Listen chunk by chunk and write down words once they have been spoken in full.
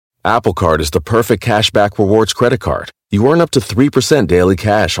Apple Card is the perfect cashback rewards credit card. You earn up to 3% daily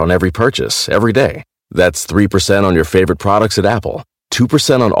cash on every purchase, every day. That's 3% on your favorite products at Apple,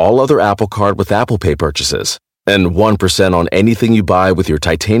 2% on all other Apple Card with Apple Pay purchases, and 1% on anything you buy with your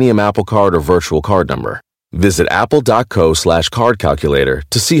titanium Apple Card or virtual card number. Visit apple.co/card calculator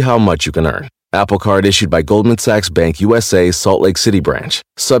to see how much you can earn. Apple Card issued by Goldman Sachs Bank USA, Salt Lake City branch.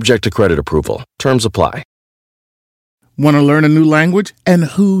 Subject to credit approval. Terms apply. Want to learn a new language? And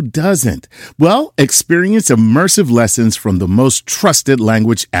who doesn't? Well, experience immersive lessons from the most trusted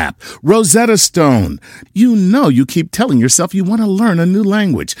language app, Rosetta Stone. You know you keep telling yourself you want to learn a new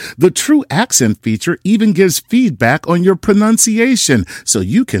language. The True Accent feature even gives feedback on your pronunciation so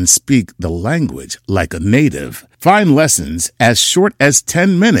you can speak the language like a native. Find lessons as short as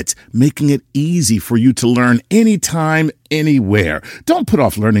 10 minutes, making it easy for you to learn anytime, anywhere. Don't put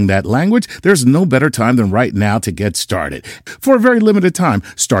off learning that language. There's no better time than right now to get started. For a very limited time,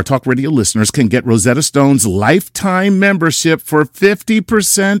 Star Talk Radio listeners can get Rosetta Stone's lifetime membership for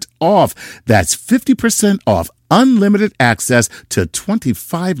 50% off. That's 50% off unlimited access to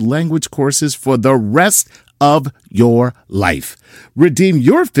 25 language courses for the rest of your life. Redeem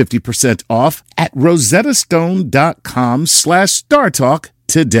your 50% off at rosettastone.com/StarTalk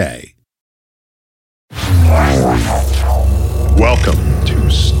today. Welcome to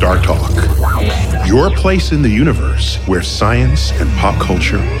Star Talk, your place in the universe where science and pop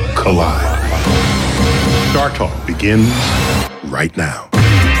culture collide. Star Talk begins right now.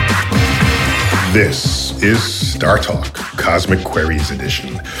 This is Star Talk, Cosmic Queries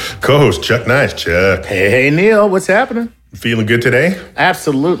Edition. Co-host Chuck Nice. Chuck. Hey, Neil, what's happening? Feeling good today?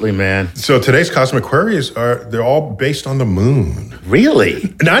 Absolutely, man. So today's Cosmic Queries they're all based on the moon.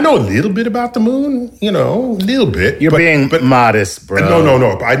 Really? And I know a little bit about the moon, a little bit. You're being modest, bro.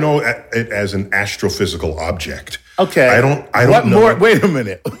 No. I know it as an astrophysical object. Okay. I don't what know. More? Wait a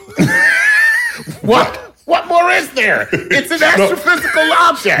minute. What more is there? It's an astrophysical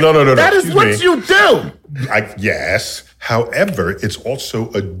object. No. That is what you do. Yes. However, it's also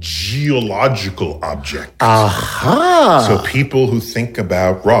a geological object. Aha. So people who think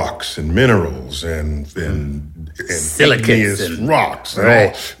about rocks and minerals and silicates and rocks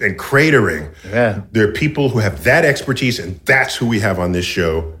right. and cratering. Yeah. There are people who have that expertise, and that's who we have on this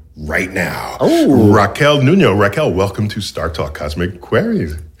show right now. Oh. Raquel Nuno. Raquel, welcome to Star Talk Cosmic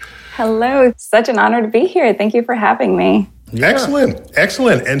Queries. Hello. Such an honor to be here. Thank you for having me. Yeah.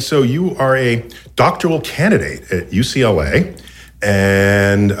 Excellent. And so you are a doctoral candidate at UCLA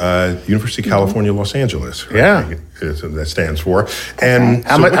and University of California, Los Angeles. Right? Yeah. That stands for. And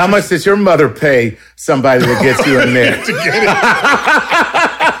how much does your mother pay somebody that gets you in there? To get it.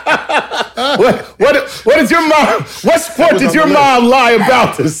 What is your mom? What sport did your mom lie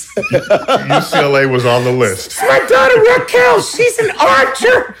about this? UCLA was on the list. My daughter Raquel, she's an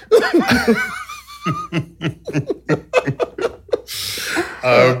archer.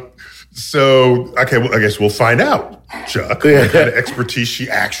 I guess we'll find out, Chuck, what kind of expertise she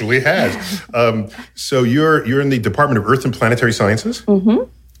actually has. So you're in the Department of Earth and Planetary Sciences? Mm-hmm.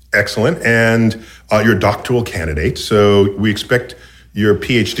 Excellent. And you're a doctoral candidate, so we expect your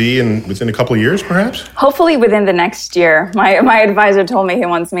PhD within a couple of years, perhaps? Hopefully within the next year. My advisor told me he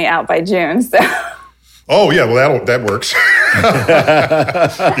wants me out by June, so... Oh, yeah, well, that works.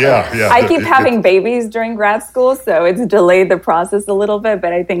 Yeah. I keep having babies during grad school, so it's delayed the process a little bit,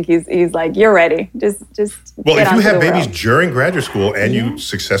 but I think he's like, you're ready. Just Well, get if you have babies world. during graduate school and you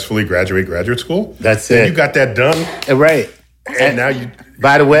successful graduate graduate school, that's it. You got that done. Right. And now you...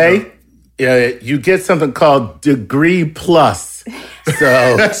 By the way, you get something called degree plus.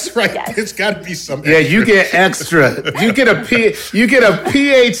 So that's right. Yes. It's got to be some. Yeah, you get extra. You get a PhD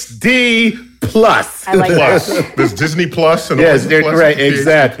plus. I like Plus. that. There's Disney Plus and Yes, Disney Plus right, and PhD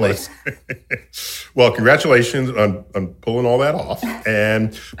exactly. Plus. Well, congratulations on pulling all that off.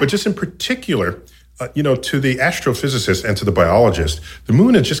 But just in particular, to the astrophysicist and to the biologist, the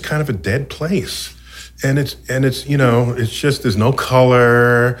moon is just kind of a dead place. And it's just there's no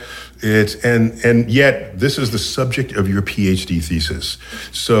color. And yet this is the subject of your PhD thesis.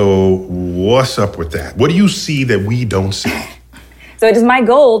 So what's up with that? What do you see that we don't see? So it is my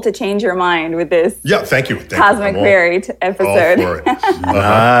goal to change your mind with this Thank you. Cosmic Query episode. All for it.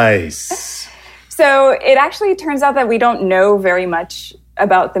 Nice. So it actually turns out that we don't know very much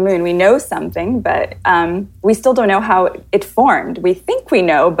about the moon. We know something, but we still don't know how it formed. We think we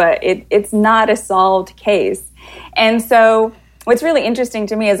know, but it's not a solved case. And so what's really interesting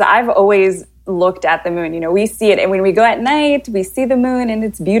to me is I've always looked at the moon. We see it, and when we go at night, we see the moon, and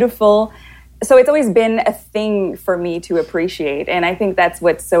it's beautiful. So it's always been a thing for me to appreciate. And I think that's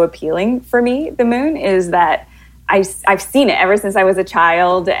what's so appealing for me, the moon, is that I've seen it ever since I was a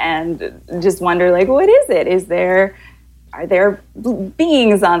child, and just wonder, like, what is it? Are there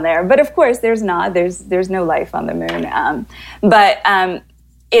beings on there? But of course, there's not. There's no life on the moon. But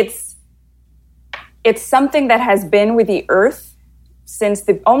it's something that has been with the Earth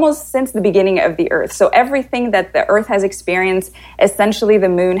almost since the beginning of the Earth. So everything that the Earth has experienced, essentially the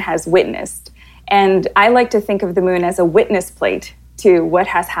moon has witnessed. And I like to think of the moon as a witness plate to what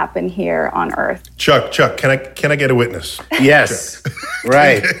has happened here on Earth. Chuck, can I get a witness? Yes,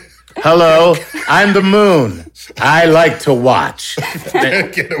 right. Hello, I'm the moon. I like to watch.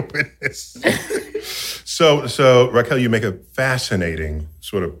 Get a witness. So Raquel, you make a fascinating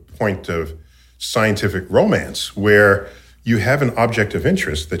sort of point of scientific romance where you have an object of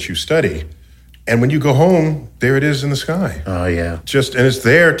interest that you study, and when you go home, there it is in the sky. Oh, yeah. And it's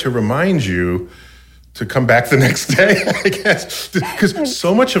there to remind you to come back the next day, I guess. Because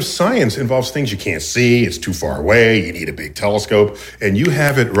so much of science involves things you can't see, it's too far away, you need a big telescope, and you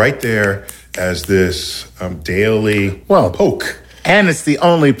have it right there as this daily poke. And it's the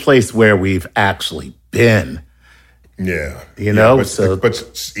only place where we've actually been. Yeah.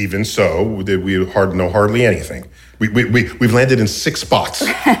 But even so, we know hardly anything. We've landed in 6 spots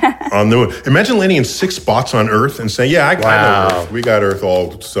on the moon. Imagine landing in 6 spots on Earth and saying, "Yeah, I know Earth. We got Earth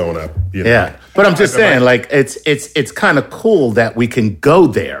all sewn up." Yeah, but I'm just saying, like, it's kind of cool that we can go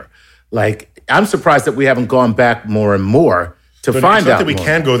there. Like, I'm surprised that we haven't gone back more and more to find out. It's not that we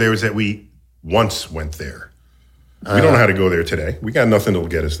can go there; is that we once went there. We don't know how to go there today. We got nothing that'll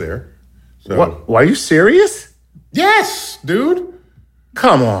get us there. So. What? Are you serious? Yes, dude.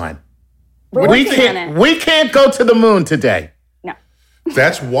 Come on. We can't go to the moon today. No.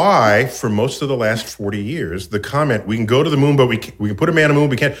 That's why, for most of the last 40 years, the comment, we can go to the moon, but we can put a man on the moon,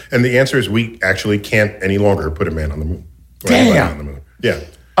 we can't. And the answer is we actually can't any longer put a man on the moon. Damn. On the moon. Yeah.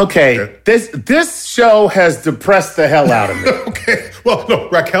 Okay, this show has depressed the hell out of me. Okay. Well, no,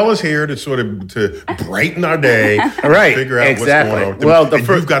 Raquel is here to sort of to brighten our day. Right. Figure out Exactly. what's going on.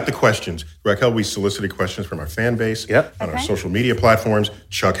 Well, you've got the questions. Raquel, we solicited questions from our fan base on our social media platforms.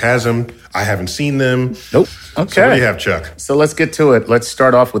 Chuck has them. I haven't seen them. Nope. Okay. So what do you have, Chuck? So let's get to it. Let's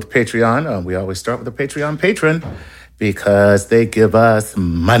start off with Patreon. We always start with a Patreon patron because they give us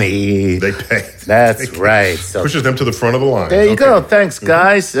money. They pay. That's right. So pushes them to the front of the line. There you go. Thanks,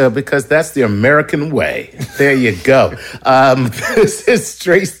 guys, because that's the American way. There you go. This is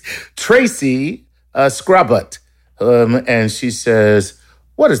Tracy Scrubbutt, and she says,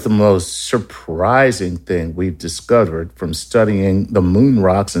 "What is the most surprising thing we've discovered from studying the moon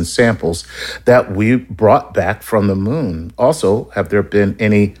rocks and samples that we brought back from the moon? Also, have there been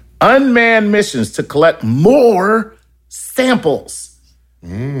any unmanned missions to collect more samples?" So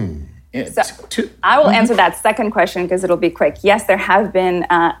I will answer that second question because it'll be quick. Yes, there have been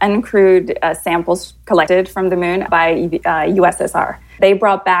uncrewed samples collected from the moon by USSR. They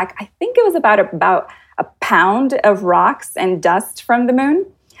brought back, I think it was about a pound of rocks and dust from the moon.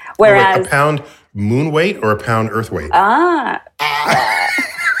 Whereas a pound moon weight or a pound Earth weight?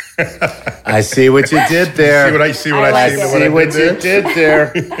 I see what you did there. See what you did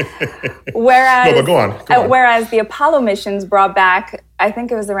there. Whereas, no, but go on. Whereas the Apollo missions brought back, I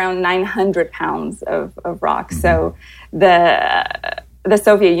think it was around 900 pounds of rock. Mm-hmm. So the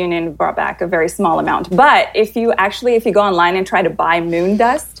Soviet Union brought back a very small amount. But if you go online and try to buy moon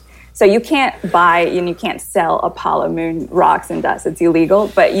dust, so you can't buy and you can't sell Apollo moon rocks and dust. It's illegal.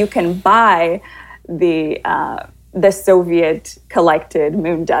 But you can buy the Soviet collected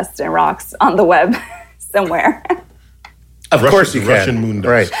moon dust and rocks on the web somewhere. Of course you can. Russian moon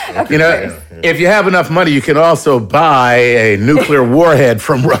dust. Right. Okay. If you have enough money, you can also buy a nuclear warhead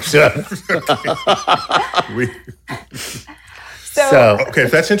from Russia. Okay,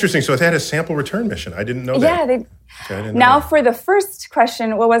 that's interesting. So it had a sample return mission. I didn't know that. Yeah. Now, for the first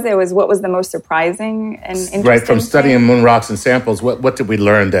question, what was it? What was the most surprising and interesting? Right, from studying moon rocks and samples, what did we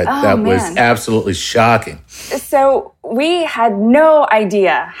learn that was absolutely shocking? So we had no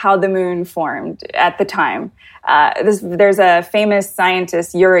idea how the moon formed at the time. There's a famous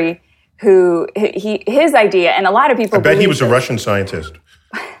scientist, Yuri, who his idea, and a lot of people I bet he was a Russian scientist.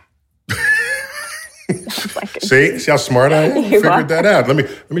 See how smart I am? Figured that out. Let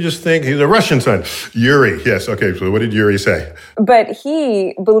me just think. He's a Russian scientist. Yuri. Yes. Okay. So what did Yuri say? But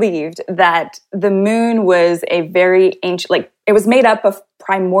he believed that the moon was a very ancient, it was made up of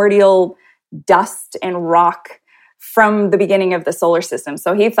primordial dust and rock from the beginning of the solar system.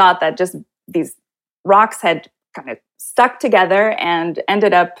 So he thought that just these rocks had kind of stuck together and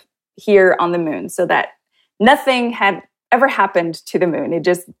ended up here on the moon, so that nothing had ever happened to the moon. It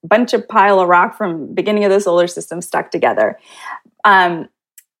just bunch of pile of rock from beginning of the solar system stuck together. And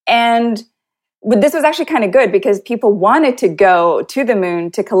this was actually kind of good because people wanted to go to the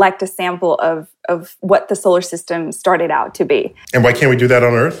moon to collect a sample of what the solar system started out to be. And why can't we do that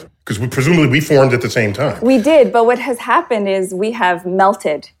on Earth? Because presumably we formed at the same time. We did, but what has happened is we have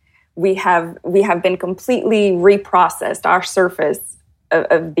melted. We have been completely reprocessed. Our surface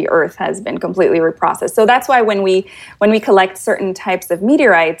of the Earth has been completely reprocessed. So that's why when we collect certain types of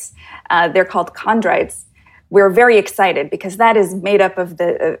meteorites, they're called chondrites. We're very excited because that is made up of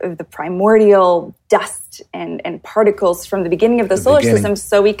the primordial dust and particles from the beginning of the solar system,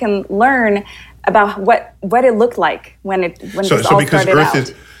 so we can learn about what it looked like when this all started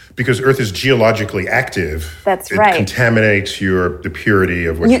out. Because Earth is geologically active. That's right. It contaminates the purity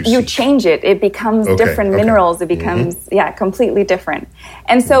of what you see. You change it. It becomes different minerals. It becomes, completely different.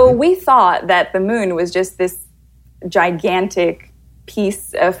 And so we thought that the moon was just this gigantic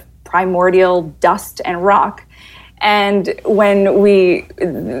piece of primordial dust and rock. And when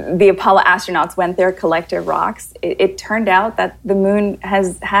the Apollo astronauts went there, collected rocks, it turned out that the moon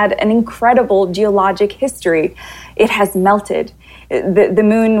has had an incredible geologic history. It has melted. The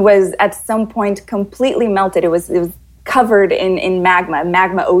moon was at some point completely melted. It was covered in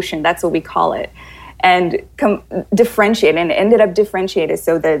magma ocean. That's what we call it. And differentiated, and it ended up differentiated.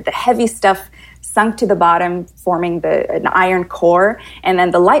 So the heavy stuff sunk to the bottom, forming an iron core. And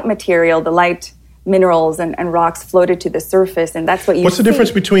then the light material, the light minerals and rocks floated to the surface. And that's what you see. What's the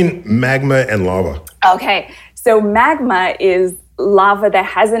difference between magma and lava? Okay. So magma is lava that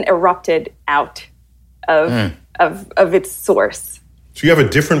hasn't erupted out of its source. So you have a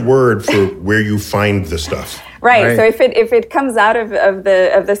different word for where you find the stuff. Right. So if it comes out of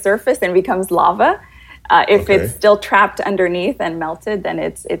the surface and becomes lava, if it's still trapped underneath and melted, then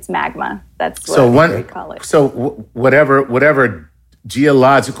it's magma. That's what we call it. So whatever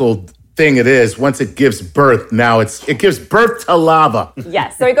geological thing it is, once it gives birth, now it gives birth to lava.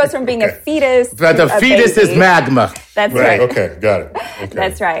 Yes. So it goes from being a fetus but to the fetus baby. is magma. That's right. Okay, got it. Okay.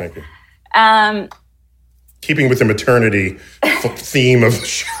 That's right. Thank you. Keeping with the maternity theme of the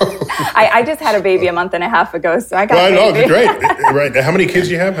show. I just had a baby a month and a half ago, so I got a baby. Great. Right. How many kids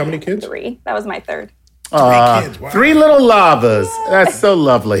do you have? How many kids? 3. That was my third. 3 kids. Wow. 3 little lavas. That's so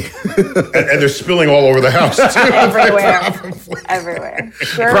lovely. and they're spilling all over the house, too. Everywhere.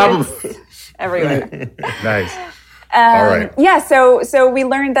 Probably. Everywhere. Nice. All right. Yeah, so we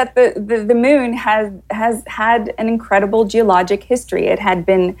learned that the moon has had an incredible geologic history. It had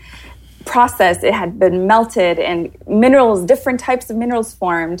been processed, it had been melted, and different types of minerals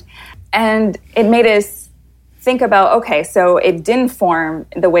formed. And it made us think about, okay, so it didn't form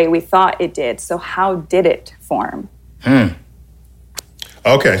the way we thought it did. So how did it form?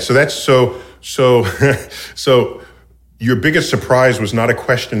 Okay, so that's so your biggest surprise was not a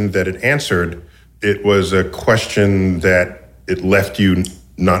question that it answered. It was a question that it left you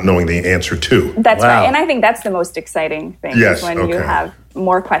not knowing the answer to. That's right. And I think that's the most exciting thing. Yes, is when you have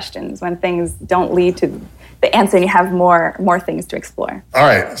more questions, when things don't lead to the answer and you have more things to explore. All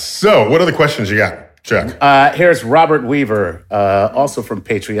right. So what are the questions you got, Chuck? Here's Robert Weaver, also from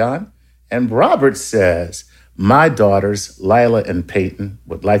Patreon. And Robert says, my daughters, Lila and Peyton,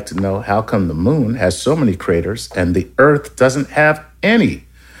 would like to know how come the moon has so many craters and the Earth doesn't have any.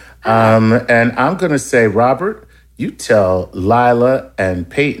 And I'm going to say, Robert, you tell Lila and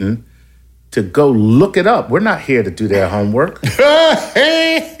Peyton to go look it up. We're not here to do their homework. Go Google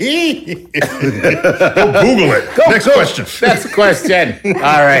it. Next question. Next question.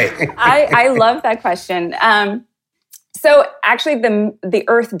 All right. I love that question. So actually, the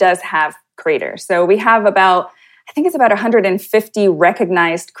Earth does have craters. So we have about 150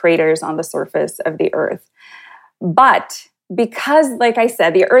 recognized craters on the surface of the Earth. But because, like I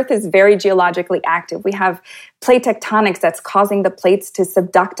said, the Earth is very geologically active. We have plate tectonics that's causing the plates to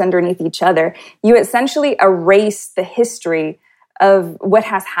subduct underneath each other. You essentially erase the history of what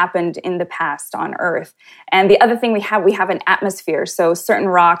has happened in the past on Earth. And the other thing we have an atmosphere. So certain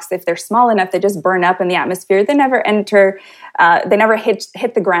rocks, if they're small enough, they just burn up in the atmosphere. They never hit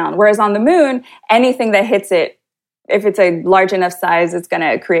the ground. Whereas on the moon, anything that hits it, if it's a large enough size, it's going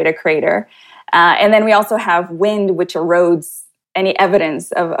to create a crater. And then we also have wind, which erodes any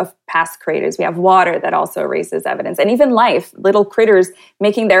evidence of past craters. We have water that also erases evidence. And even life, little critters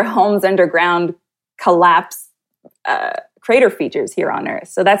making their homes underground collapse crater features here on Earth.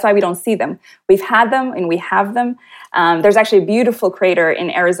 So that's why we don't see them. We've had them and we have them. There's actually a beautiful crater in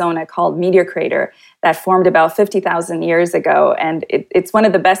Arizona called Meteor Crater that formed about 50,000 years ago. And it's one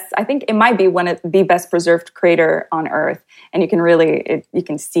of the best, I think it might be one of the best preserved crater on Earth. And you can you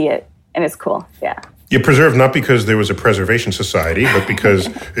can see it. And it's cool, yeah. You preserved not because there was a preservation society, but because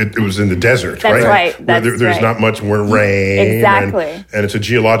it was in the desert, That's right? That's there's right. not much more rain. Exactly. And it's a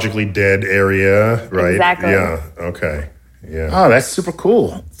geologically dead area, right? Exactly. Yeah, okay. Yeah. Oh, that's super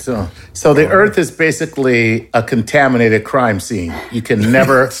cool. So the Earth is basically a contaminated crime scene. You can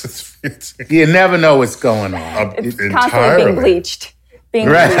never, you never know what's going on. It's constantly being bleached. Being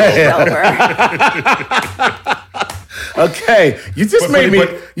bleached over. Okay, you just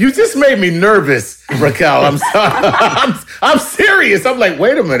made me nervous, Raquel. I'm sorry. I'm serious. I'm like,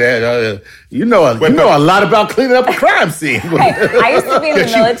 wait a minute. You know a lot about cleaning up a crime scene. I used to be in the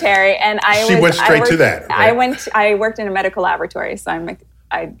military, and she went straight to that. Right? I worked in a medical laboratory, so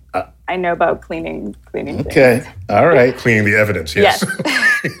I know about cleaning. Okay, things. all right. Cleaning the evidence. Yes.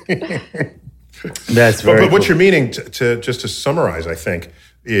 That's very. But what you're meaning to just to summarize, I think,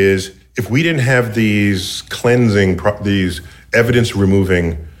 is if we didn't have these cleansing, these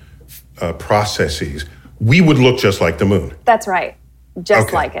evidence-removing processes, we would look just like the moon. That's right.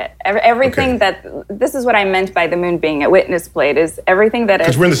 Just like it. Everything this is what I meant by the moon being a witness plate, is everything that is...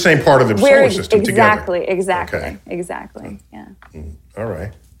 Because we're in the same part of the solar system together. Okay. Exactly, yeah. All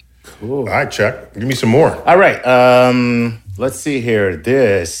right. Cool. All right, Chuck, give me some more. All right, let's see here.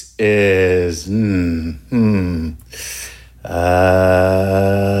 This is...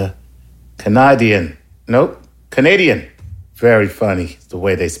 Canadian. Nope. Canadian. Very funny the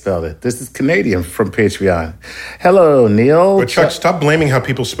way they spelled it. This is Canadian from Patreon. Hello, Neil. But Chuck, stop blaming how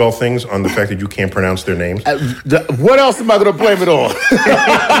people spell things on the fact that you can't pronounce their names. What else am I going to blame it on?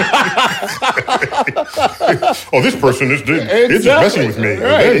 Oh, this person is just messing with me.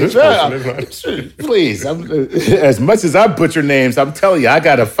 Right, This person is not. Please, as much as I butcher names, I'm telling you, I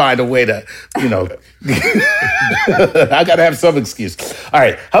got to find a way to, I got to have some excuse. All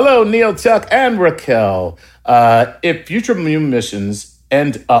right. Hello, Neil, Chuck, and Raquel. If future moon missions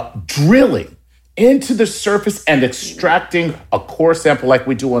end up drilling into the surface and extracting a core sample like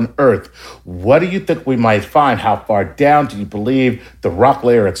we do on Earth, what do you think we might find? How far down do you believe the rock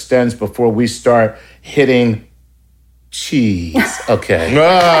layer extends before we start hitting cheese? Okay.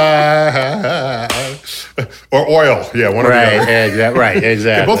 Or oil. Yeah, one of the other. Right,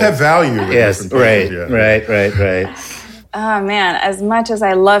 exactly. They both have value. Yes, right. Oh, man, as much as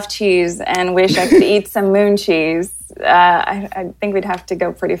I love cheese and wish I could eat some moon cheese, I think we'd have to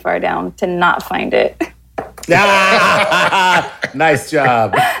go pretty far down to not find it. Nice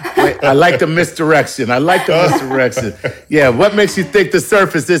job. Wait, I like the misdirection. Yeah, what makes you think the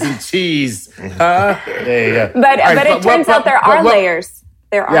surface isn't cheese? Huh? There you go. But it turns out there are layers.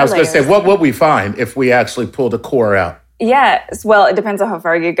 There are layers. I was going to say, what would we find if we actually pulled the core out? Yes, well, it depends on how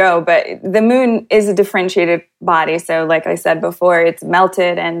far you go, but the moon is a differentiated body. So like I said before, it's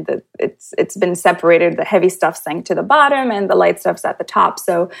melted and it's been separated. The heavy stuff sank to the bottom and the light stuff's at the top.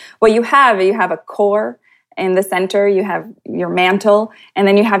 So what you have a core in the center, you have your mantle, and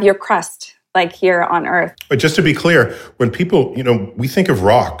then you have your crust, like here on Earth. But just to be clear, when people, we think of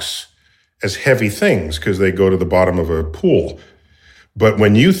rocks as heavy things because they go to the bottom of a pool. But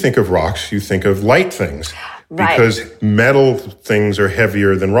when you think of rocks, you think of light things. Right. Because metal things are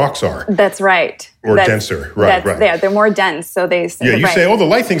heavier than rocks are. That's right. Or denser. Right. They're more dense, so they... Yeah, you say, the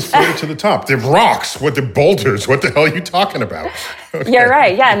light things floated to the top. They're rocks. They're boulders. What the hell are you talking about? Okay. You're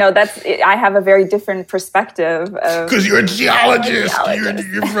right. Yeah, no, I have a very different perspective of... Because you're a geologist.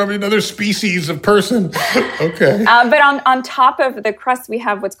 You're from another species of person. Okay. But on top of the crust, we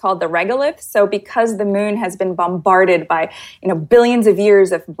have what's called the regolith. So because the moon has been bombarded by, billions of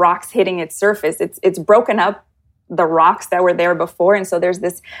years of rocks hitting its surface, it's broken up the rocks that were there before. And so there's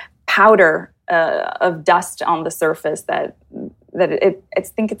this powder of dust on the surface that I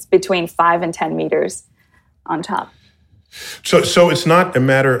think it's between 5 and 10 meters on top. So it's not a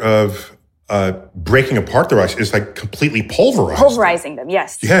matter of breaking apart the rocks. It's like completely pulverizing them.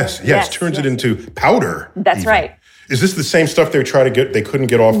 Yes. Turns it into powder. That's right. Is this the same stuff they couldn't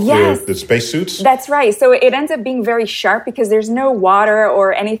get off the spacesuits? That's right. So it ends up being very sharp because there's no water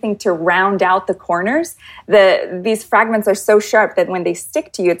or anything to round out the corners. These fragments are so sharp that when they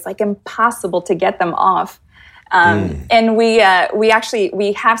stick to you, it's like impossible to get them off. And we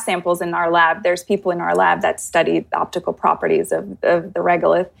have samples in our lab. There's people in our lab that study the optical properties of the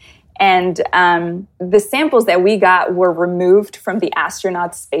regolith. And the samples that we got were removed from the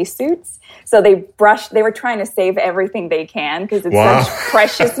astronauts' spacesuits. So they were trying to save everything they can because it's such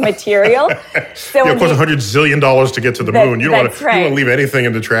precious material. So it costs $100 zillion to get to the moon. You don't want to leave anything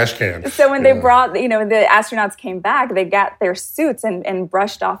in the trash can. So when they brought, the astronauts came back, they got their suits and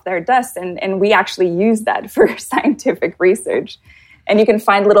brushed off their dust. And we actually used that for scientific research. And you can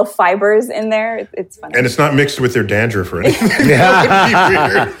find little fibers in there. It's funny. And it's not mixed with their dandruff or anything.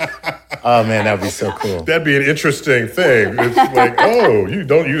 That would be weird. Oh, man, that'd be so cool. That'd be an interesting thing. It's like, oh, you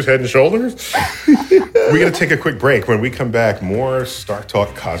don't use Head and Shoulders? We're going to take a quick break. When we come back, more Star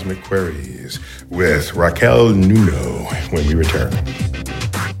Talk Cosmic Queries with Raquel Nuno when we return.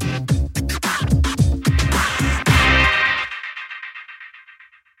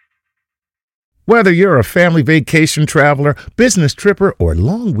 Whether you're a family vacation traveler, business tripper, or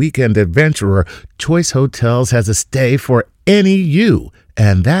long weekend adventurer, Choice Hotels has a stay for any you.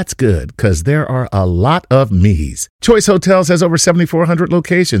 And that's good, because there are a lot of me's. Choice Hotels has over 7,400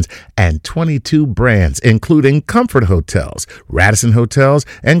 locations and 22 brands, including Comfort Hotels, Radisson Hotels,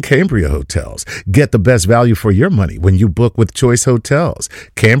 and Cambria Hotels. Get the best value for your money when you book with Choice Hotels.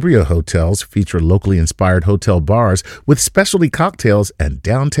 Cambria Hotels feature locally inspired hotel bars with specialty cocktails and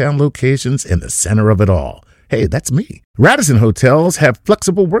downtown locations in the center of it all. Hey, that's me. Radisson Hotels have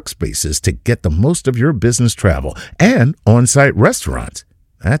flexible workspaces to get the most of your business travel and on-site restaurants.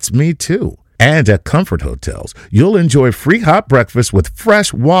 That's me too. And at Comfort Hotels, you'll enjoy free hot breakfast with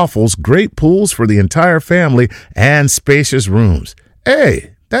fresh waffles, great pools for the entire family, and spacious rooms.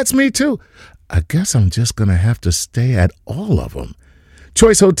 Hey, that's me too. I guess I'm just going to have to stay at all of them.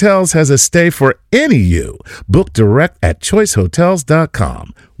 Choice Hotels has a stay for any you. Book direct at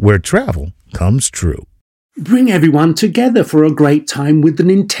choicehotels.com, where travel comes true. Bring everyone together for a great time with the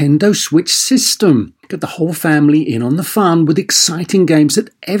Nintendo Switch system. Get the whole family in on the fun with exciting games that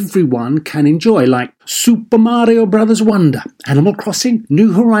everyone can enjoy, like Super Mario Bros. Wonder, Animal Crossing,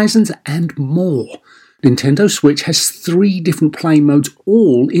 New Horizons, and more. Nintendo Switch has 3 different play modes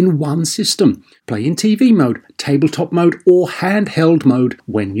all in one system. Play in TV mode, tabletop mode, or handheld mode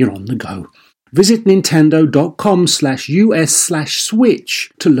when you're on the go. Visit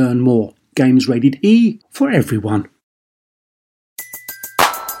nintendo.com/US/Switch to learn more. Games rated E for everyone.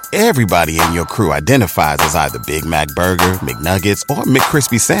 Everybody in your crew identifies as either Big Mac Burger, McNuggets, or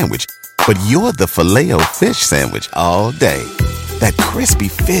McCrispy Sandwich. But you're the Filet-O-Fish Sandwich all day. That crispy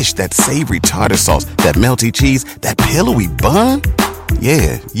fish, that savory tartar sauce, that melty cheese, that pillowy bun.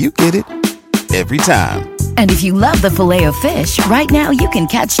 Yeah, you get it. Every time. And if you love the Filet-O-Fish, right now you can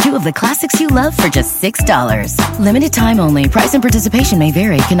catch 2 of the classics you love for just $6. Limited time only. Price and participation may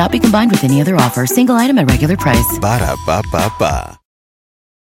vary. Cannot be combined with any other offer. Single item at regular price. Ba-da-ba-ba-ba.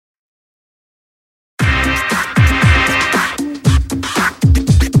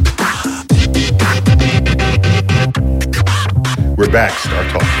 We're back, Star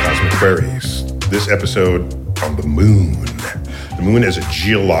Talk Cosmic Queries. This episode on the moon. The moon is a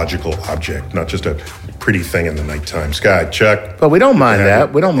geological object, not just a pretty thing in the nighttime sky. Chuck? But we don't mind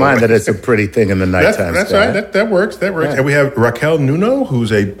that. We don't mind that it's a pretty thing in the nighttime that's sky. Right. That works. That works. Yeah. And we have Raquel Nuno,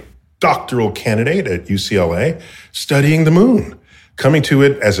 who's a doctoral candidate at UCLA, studying the moon, coming to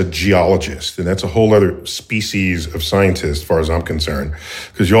it as a geologist. And that's a whole other species of scientist, as far as I'm concerned,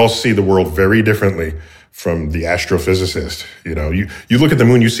 because you all see the world very differently from the astrophysicist. You know, you look at the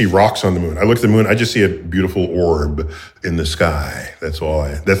moon, you see rocks on the moon. I look at the moon, I just see a beautiful orb in the sky. That's all.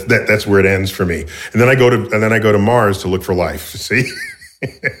 That's where it ends for me. And then I go to Mars to look for life. See.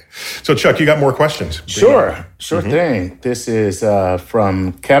 So Chuck, you got more questions? Sure thing. This is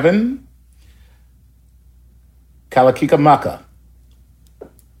from Kevin Kalakikamaka.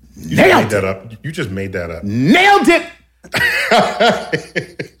 You just made that up. Nailed it.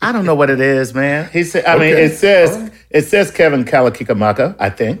 I don't know what it is, man. He said. I mean, it says Kevin Kalakikamaka, I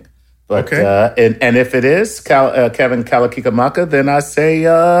think. But and if it is Kevin Kalakikamaka, then I say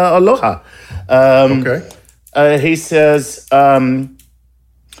aloha. He says,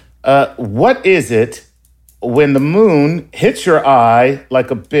 "What is it when the moon hits your eye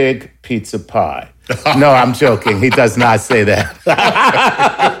like a big pizza pie?" No, I'm joking. He does not say that.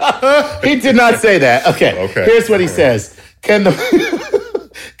 He did not say that. Okay. Here's what he says. Can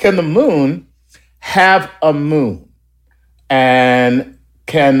the moon have a moon? And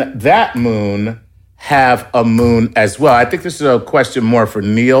can that moon have a moon as well? I think this is a question more for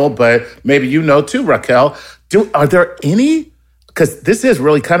Neil, but maybe you know too, Raquel. Are there any, because this is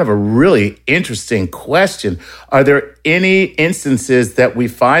really kind of a really interesting question, are there any instances that we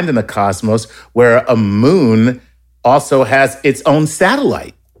find in the cosmos where a moon also has its own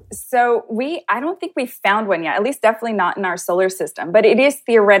satellite? So I don't think we've found one yet, at least definitely not in our solar system, but it is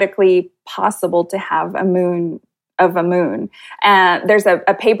theoretically possible to have a moon of a moon. And there's a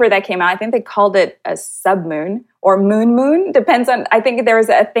paper that came out, I think they called it a submoon or moon, depends on, I think there was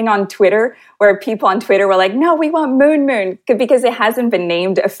a thing on Twitter where people on Twitter were like, no, we want moon, because it hasn't been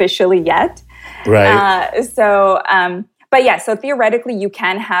named officially yet. Right. But yeah, so theoretically you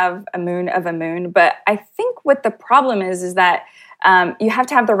can have a moon of a moon, but I think what the problem is that you have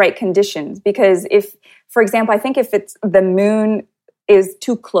to have the right conditions, because if, for example, I think if it's the moon is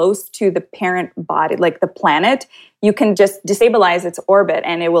too close to the parent body, like the planet, you can just destabilize its orbit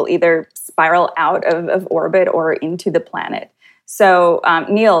and it will either spiral out of orbit or into the planet. So,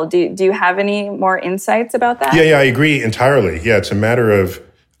 Neil, do you have any more insights about that? Yeah, I agree entirely. Yeah, it's a matter of,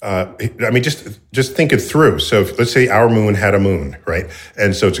 just think it through. So let's say our moon had a moon, right?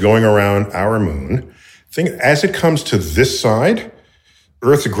 And so it's going around our moon. As it comes to this side,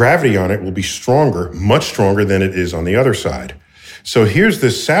 Earth's gravity on it will be stronger, much stronger than it is on the other side. So here's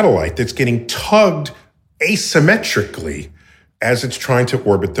this satellite that's getting tugged asymmetrically as it's trying to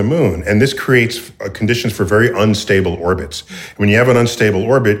orbit the moon. And this creates conditions for very unstable orbits. When you have an unstable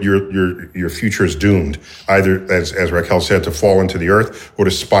orbit, your future is doomed, either, as Raquel said, to fall into the Earth or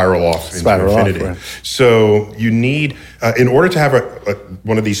to spiral off into infinity. Right. So you need, in order to have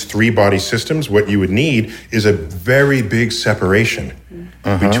one of these three-body systems, what you would need is a very big separation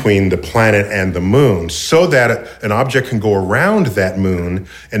between the planet and the moon, so that an object can go around that moon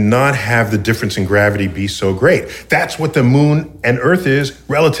and not have the difference in gravity be so great. That's what the moon and Earth is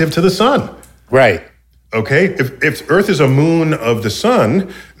relative to the sun. Right. Okay? If Earth is a moon of the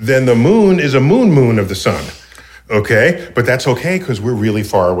sun, then the moon is a moon of the sun. Okay? But that's okay because we're really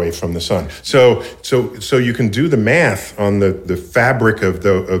far away from the sun. So you can do the math on the fabric of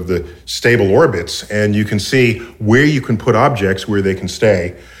the stable orbits, and you can see where you can put objects where they can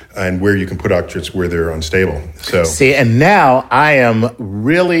stay and where you can put objects where they're unstable. So see, and now I am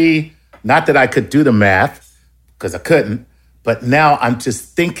really, not that I could do the math because I couldn't, but now I'm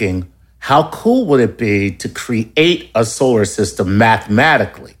just thinking, how cool would it be to create a solar system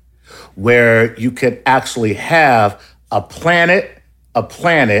mathematically where you could actually have a planet,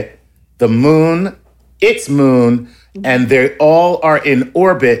 the moon, its moon, and they all are in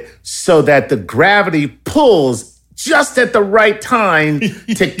orbit so that the gravity pulls just at the right time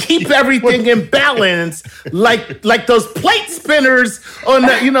to keep everything in balance, like those plate spinners on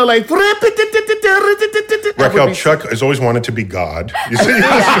the, like. Raquel, Chuck has always wanted to be God. You see,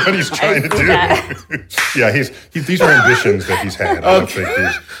 that's what he's trying to do. Yeah, these are ambitions that he's had. I don't think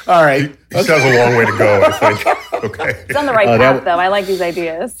all right. He still has a long way to go, I think. Okay. He's on the right path, though. I like these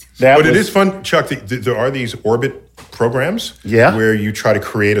ideas. But it is fun, Chuck. There are these orbit programs where you try to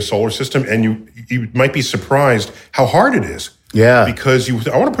create a solar system, and you might be surprised how hard it is. Yeah. Because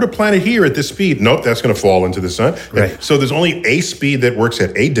I want to put a planet here at this speed. Nope, that's going to fall into the sun. Right. So there's only a speed that works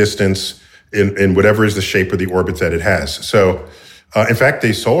at a distance in whatever is the shape of the orbit that it has. So, in fact,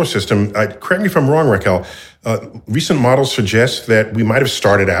 the solar system, correct me if I'm wrong, Raquel, recent models suggest that we might have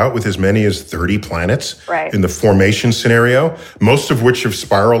started out with as many as 30 planets in the formation scenario, most of which have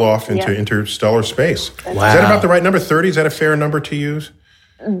spiraled off into interstellar space. Wow. Is that about the right number? 30? Is that a fair number to use?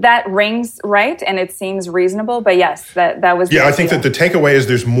 That rings right, and it seems reasonable. But yes, that was. Yeah, I think that the takeaway is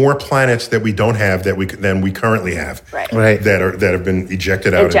there's more planets that we don't have than we currently have. Right. That have been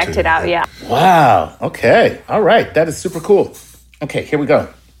ejected out. Yeah. Wow. Okay. All right. That is super cool. Okay, here we go.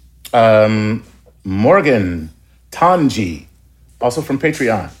 Morgan Tanji, also from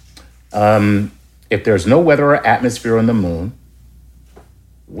Patreon. If there's no weather or atmosphere on the moon,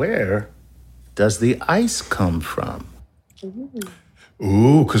 where does the ice come from?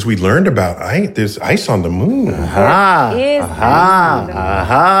 Ooh, because we learned about there's ice on the moon. Yes.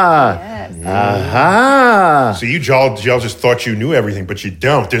 So you just thought you knew everything, but you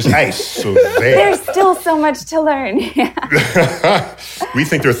don't. There's ice, so there's still so much to learn. We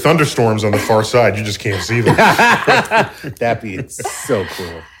think there are thunderstorms on the far side. You just can't see them. That'd be so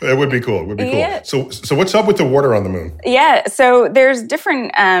cool. It would be cool. It would be cool. Yeah. So what's up with the water on the moon? Yeah, so there's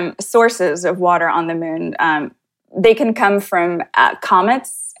different sources of water on the moon. They can come from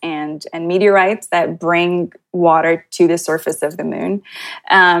comets and meteorites that bring water to the surface of the moon.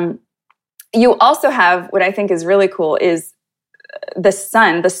 You also have, what I think is really cool, is the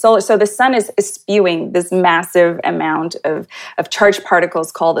sun, the solar. So the sun is spewing this massive amount of charged particles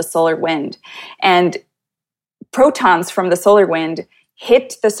called the solar wind. And protons from the solar wind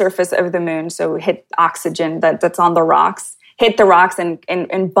hit the surface of the moon, so hit oxygen that's on the rocks, hit the rocks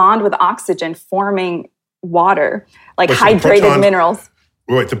and bond with oxygen, forming water, like hydrated minerals.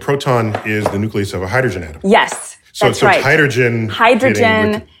 Right, the proton is the nucleus of a hydrogen atom. Yes, that's right. It's hydrogen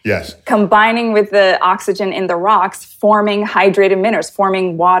combining with the oxygen in the rocks, forming hydrated minerals,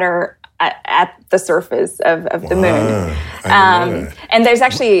 forming water at the surface of the moon. And there's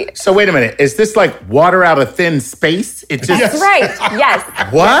actually... So wait a minute. Is this like water out of thin space? It just... That's right. Yes.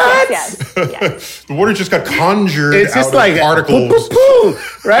 What? Yes. The water just got conjured it's just out like, of particles.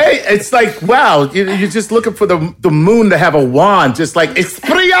 Right? It's like, wow, you're just looking for the moon to have a wand, just like,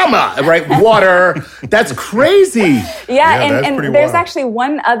 Expelliarmus, right? Water. That's crazy. Yeah, and there's actually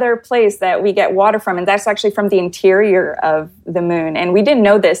one other place that we get water from, and that's actually from the interior of the moon. And we didn't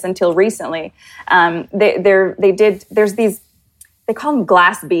know this until recently. There's these, they call them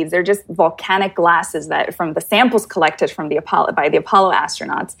glass beads. They're just volcanic glasses that from the samples collected from by the Apollo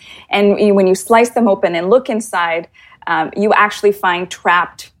astronauts. And when you slice them open and look inside, you actually find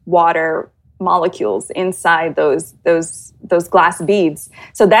trapped water molecules inside those glass beads.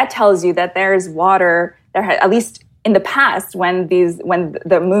 So that tells you that there is water there, at least in the past, when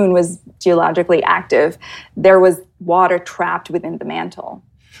the moon was geologically active, there was water trapped within the mantle.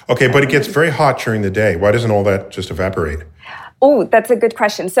 Okay, but it gets very hot during the day. Why doesn't all that just evaporate? Oh, that's a good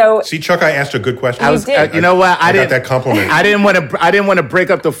question. So, see, Chuck, I asked a good question. You know what? I got that compliment. I didn't want to break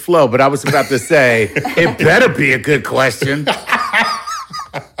up the flow, but I was about to say it better be a good question.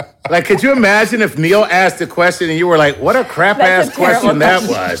 Like, could you imagine if Neil asked a question and you were like, "What a crap ass question that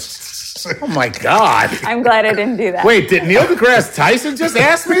was." Oh my God. I'm glad I didn't do that. Wait, did Neil deGrasse Tyson just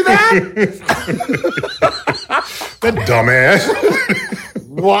ask me that? That dumbass.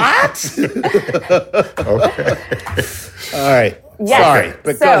 What? Okay. All right. Yes. Sorry,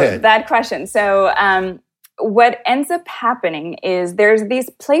 but so, go ahead. Bad question. So what ends up happening is there's these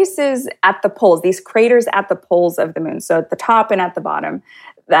places at the poles, these craters at the poles of the moon, so at the top and at the bottom,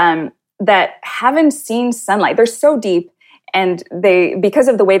 that haven't seen sunlight. They're so deep, and because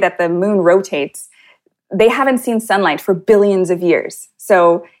of the way that the moon rotates, they haven't seen sunlight for billions of years.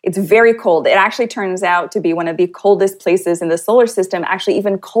 So it's very cold. It actually turns out to be one of the coldest places in the solar system, actually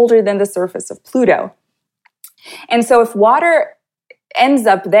even colder than the surface of Pluto. And so if water ends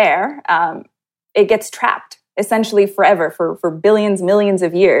up there, it gets trapped essentially forever for billions, millions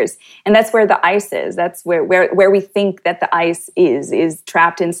of years. And that's where the ice is. That's where we think that the ice is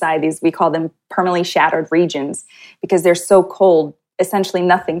trapped inside these, we call them permanently shattered regions, because they're so cold, essentially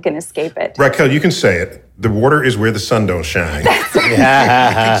nothing can escape it. Raquel, you can say it. The water is where the sun don't shine. You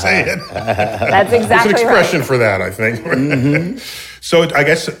can say it. That's exactly right. There's an expression for that, I think. Mm-hmm. So I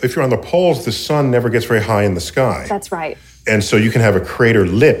guess if you're on the poles, the sun never gets very high in the sky. That's right. And so you can have a crater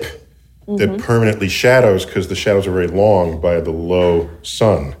lip that permanently shadows because the shadows are very long by the low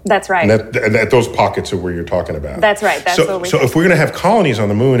sun. That's right. And that those pockets are where you're talking about. That's right. That's what we're So if we're going to have colonies on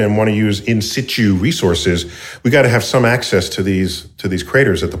the moon and want to use in situ resources, we got to have some access to these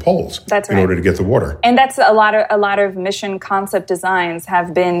craters at the poles. That's right. In order to get the water. And that's a lot of mission concept designs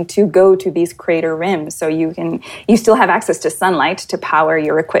have been to go to these crater rims, so you still have access to sunlight to power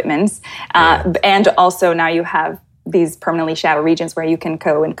your equipment, and also now you have these permanently shattered regions where you can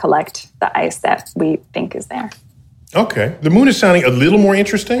go and collect the ice that we think is there. Okay. The moon is sounding a little more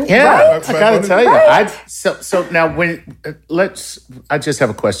interesting. Yeah, right? I gotta tell you. So now I just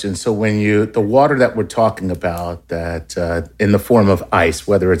have a question. So when the water that we're talking about, that in the form of ice,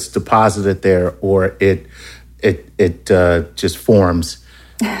 whether it's deposited there or it just forms,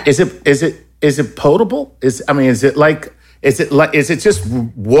 is it potable? Is it just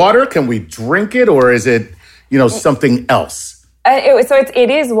water? Can we drink it, or is it something else? It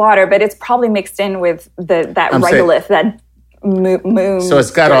is water, but it's probably mixed in with that regolith, that moon. So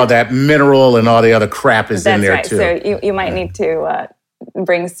it's got all that mineral and all the other crap is in there too. So you might need to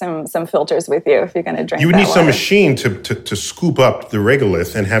bring some filters with you if you're going to drink. You would that need water. some machine to scoop up the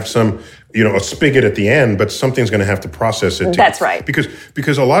regolith and have some, a spigot at the end, but something's going to have to process it. That's right.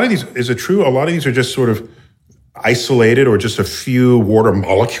 Because a lot of these, is it true? A lot of these are just sort of isolated or just a few water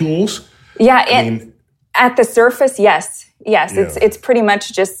molecules. Yeah. At the surface, yes. Yeah. It's pretty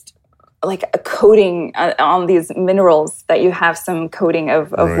much just like a coating on these minerals that you have some coating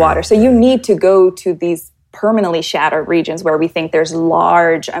of water. So you need to go to these permanently shattered regions where we think there's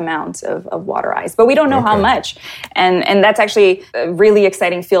large amounts of water ice, but we don't know how much. And that's actually a really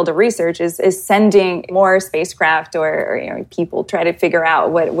exciting field of research is sending more spacecraft or people try to figure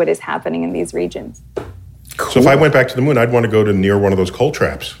out what is happening in these regions. Cool. So if I went back to the moon, I'd want to go to near one of those coal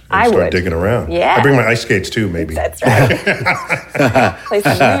traps and start digging around. Yeah. I'd bring my ice skates too, maybe. That's right. Play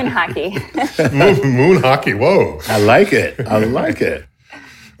some moon hockey. moon hockey, whoa. I like it. All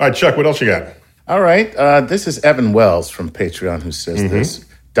right, Chuck, what else you got? All right. This is Evan Wells from Patreon who says this.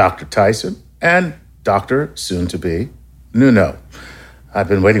 Dr. Tyson and Dr. soon-to-be Nuno. I've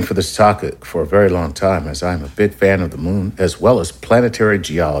been waiting for this topic for a very long time, as I'm a big fan of the moon as well as planetary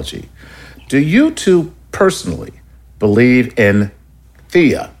geology. Do you two personally believe in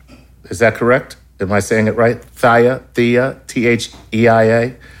Theia? Is that correct? Am I saying it right? Theia,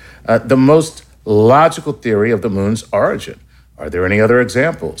 Theia, the most logical theory of the moon's origin. Are there any other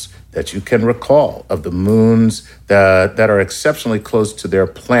examples that you can recall of the moons that are exceptionally close to their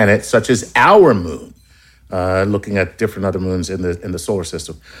planet, such as our moon? Looking at different other moons in the solar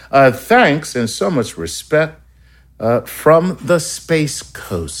system. Thanks and so much respect from the Space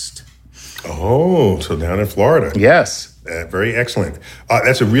Coast. Oh, so down in Florida. Yes. Very excellent.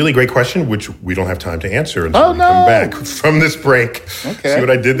 That's a really great question, which we don't have time to answer until we come back from this break. Okay. See what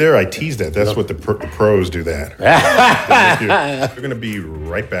I did there? I teased that. That's what the pros do that. We're going to be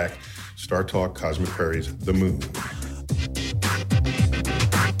right back. Star Talk Cosmic Queries, The Moon.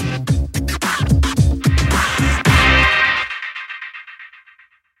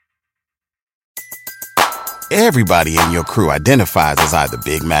 Everybody in your crew identifies as either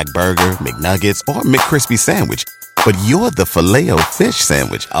Big Mac Burger, McNuggets, or McCrispy Sandwich. But you're the Filet-O-Fish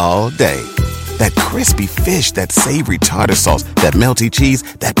Sandwich all day. That crispy fish, that savory tartar sauce, that melty cheese,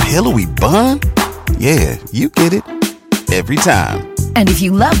 that pillowy bun. Yeah, you get it. Every time. And if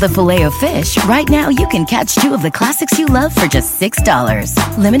you love the Filet-O-Fish, right now you can catch 2 of the classics you love for just $6.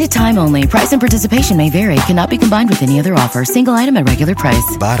 Limited time only. Price and participation may vary. Cannot be combined with any other offer. Single item at regular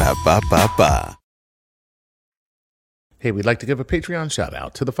price. Ba-da-ba-ba-ba. Hey, we'd like to give a Patreon shout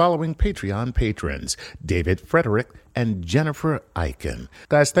out to the following Patreon patrons: David Frederick and Jennifer Eichen.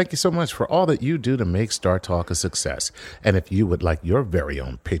 Guys, thank you so much for all that you do to make Star Talk a success. And if you would like your very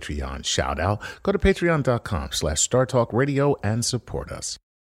own Patreon shout out, go to patreon.com/StarTalkRadio and support us.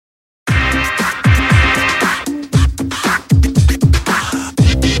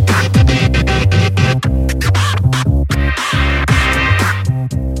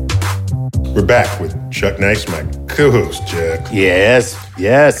 We're back with Chuck Nice, my co-host, Chuck. Yes.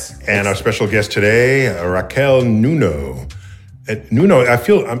 And our special guest today, Raquel Nuno. And Nuno, I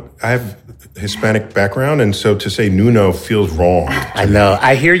have Hispanic background, and so to say Nuno feels wrong. I know.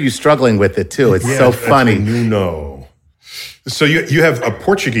 I hear you struggling with it, too. It's so funny. Nuno. So you have a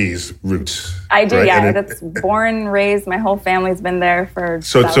Portuguese roots. I do, right? yeah. That's born, raised. My whole family's been there for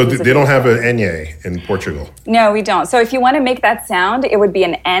So they don't have an Enye in Portugal? No, we don't. So if you want to make that sound, it would be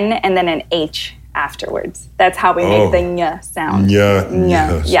an N and then an H afterwards. That's how we make the ñ sound.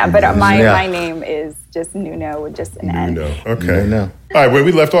 Yeah, but my name is just Nuno with just an N. Nuno, okay. Nuno. All right, when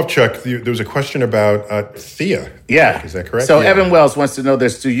we left off, Chuck, there was a question about Thea. Yeah. Is that correct? So Evan Wells wants to know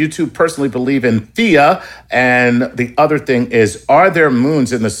this. Do you two personally believe in Thea? And the other thing is, are there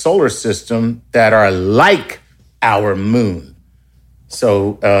moons in the solar system that are like our moon?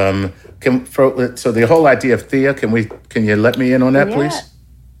 So so the whole idea of Thea, can you let me in on that, please?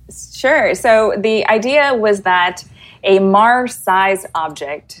 Sure. So the idea was that a Mars-sized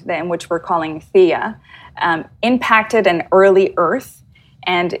object, in which we're calling Thea, impacted an early Earth,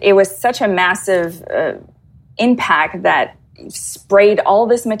 and it was such a massive impact that sprayed all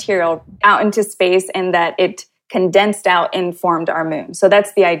this material out into space, and that it condensed out and formed our moon. So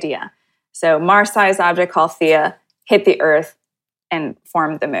that's the idea. So Mars-sized object called Thea hit the Earth and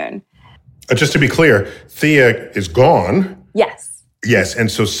formed the moon. Just to be clear, Thea is gone. Yes, and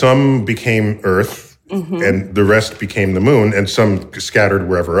so some became Earth, and the rest became the moon, and some scattered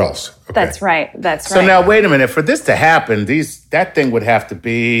wherever else. Okay. That's right. So now, wait a minute. For this to happen, that thing would have to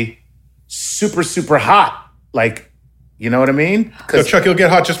be super, super hot. Like, you know what I mean? No, Chuck, it'll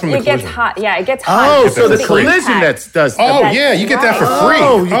get hot just from the collision. It gets hot. Yeah, it gets hot. Oh, so the collision does. Oh, yeah, you get that for free.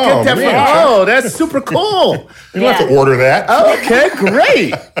 Oh, you get that for free. Oh, that's super cool. You don't have to order that. Oh, okay,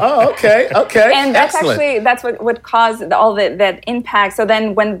 great. Oh, okay. And that's excellent. that's what caused all that impact. So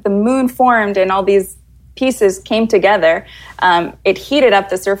then when the moon formed and all these pieces came together, it heated up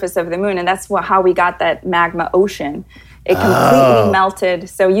the surface of the moon, and that's how we got that magma ocean. It completely melted.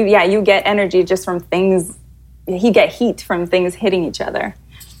 So you get energy just from things. You get heat from things hitting each other.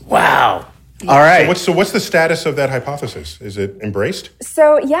 Wow. All right. So what's the status of that hypothesis? Is it embraced?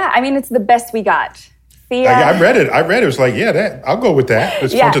 So it's the best we got. I read it. It was like, I'll go with that.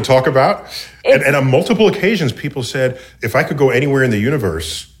 It's fun to talk about. And on multiple occasions, people said, if I could go anywhere in the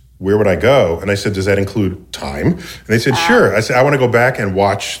universe, where would I go? And I said, does that include time? And they said, sure. I said, I want to go back and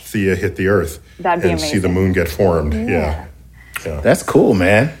watch Thea hit the Earth. That'd be amazing. See the moon get formed. Yeah. That's cool,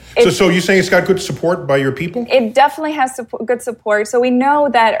 man. So you're saying it's got good support by your people? It definitely has good support. So we know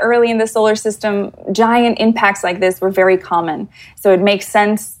that early in the solar system, giant impacts like this were very common. So it makes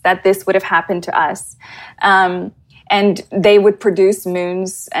sense that this would have happened to us. And they would produce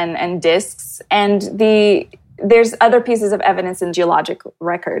moons and disks. And there's other pieces of evidence in geologic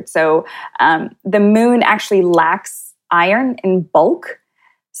record. So the moon actually lacks iron in bulk.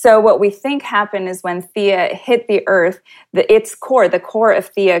 So what we think happened is when Thea hit the Earth, the core of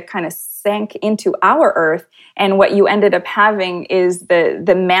Thea kind of sank into our Earth, and what you ended up having is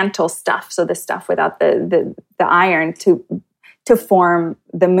the mantle stuff, so the stuff without the iron to form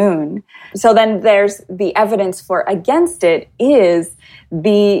the moon. So then there's the evidence against it is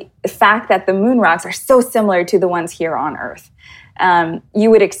the fact that the moon rocks are so similar to the ones here on Earth.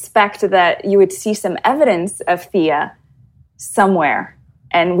 You would expect that you would see some evidence of Thea somewhere,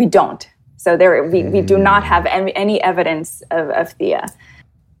 and we don't. So we do not have any evidence of Theia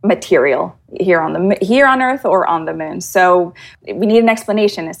material here on Earth or on the moon. So we need an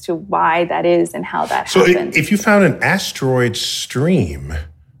explanation as to why that is and how that happened. So if you found an asteroid stream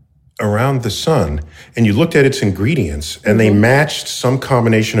around the sun and you looked at its ingredients and they matched some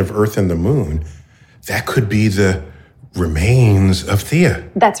combination of Earth and the moon, that could be the remains of Theia.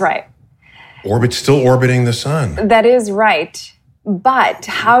 That's right. Still orbiting the sun. That is right. But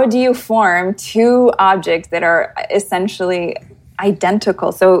how do you form two objects that are essentially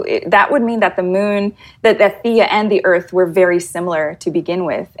identical? So that would mean that the moon, that Theia and the Earth were very similar to begin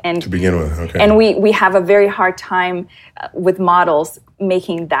with. Okay. And we have a very hard time with models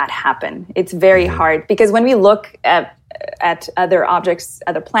making that happen. It's very hard because when we look at other objects,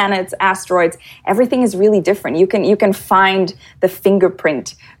 other planets, asteroids, everything is really different. You can find the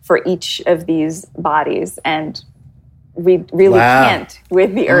fingerprint for each of these bodies, and we really can't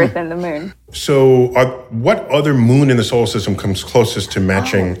with the Earth and the moon. So what other moon in the solar system comes closest to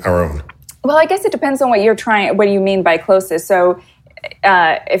matching our own? Well, I guess it depends on what you mean by closest. So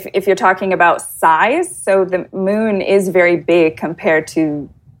if you're talking about size, so the moon is very big compared to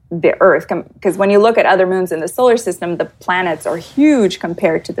the Earth. Because when you look at other moons in the solar system, the planets are huge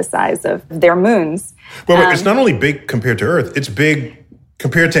compared to the size of their moons. Well, it's not only big compared to Earth, it's big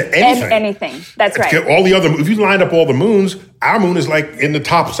compared to anything. Anything. That's right. All the other, if you lined up all the moons, our moon is like in the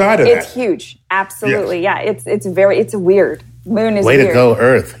top side of that. It's huge. Absolutely. Yes. Yeah. It's weird. Moon is Way weird. to go,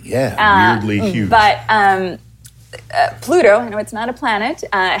 Earth. Yeah. Weirdly huge. But Pluto, I know it's not a planet,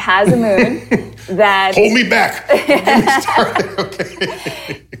 has a moon that... Hold me back.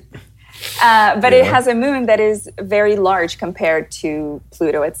 Okay. But it has a moon that is very large compared to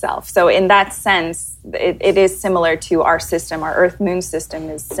Pluto itself. So in that sense, it is similar to our system. Our Earth-Moon system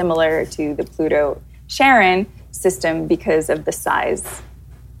is similar to the Pluto-Charon system because of the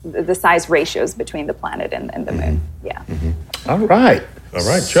size ratios between the planet and the moon. Yeah. All right.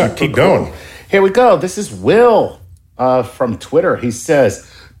 Chuck, keep going. Here we go. This is Will from Twitter. He says,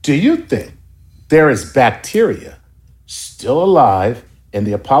 do you think there is bacteria still alive in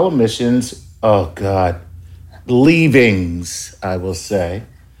the Apollo missions, leavings, I will say,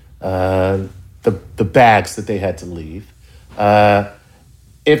 the bags that they had to leave.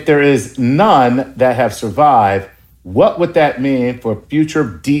 If there is none that have survived, what would that mean for future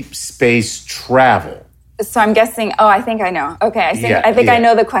deep space travel? So I'm guessing, I think I know. Okay, I think I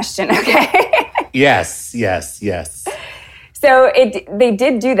know the question, okay? Yes. So they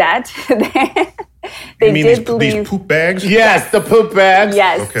did do that. They did these poop bags? Yes, the poop bags.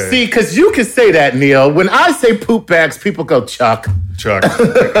 Yes. Okay. See, because you can say that, Neil. When I say poop bags, people go, Chuck.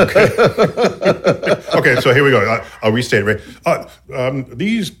 Okay. Okay, so here we go. I'll restate it. Right?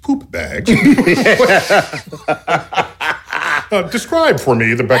 These poop bags. Describe for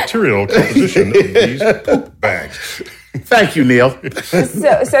me the bacterial composition of these poop bags. Thank you, Neil.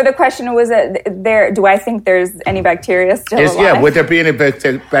 So the question was, do I think there's any bacteria still alive? Yeah, would there be any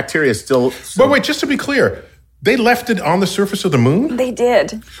bacteria still? But wait, just to be clear, they left it on the surface of the moon? They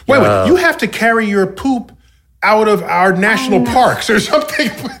did. Wait, you have to carry your poop out of our national parks or something.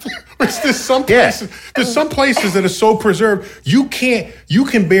 There's some places that are so preserved you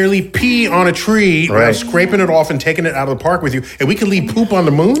can barely pee on a tree without scraping it off and taking it out of the park with you, and we can leave poop on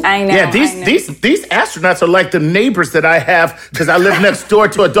the moon. I know. Yeah, these astronauts are like the neighbors that I have because I live next door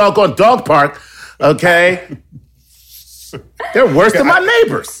to a doggone dog park. Okay, they're worse than my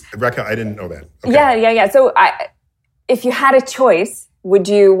neighbors. Rebecca, I didn't know that. Okay. Yeah. So if you had a choice, would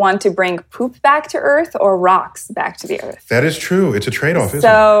you want to bring poop back to Earth or rocks back to the Earth? That is true. It's a trade-off, isn't it?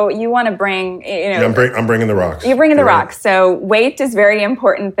 So you want to bring, I'm bringing the rocks. You're bringing the rocks. So weight is a very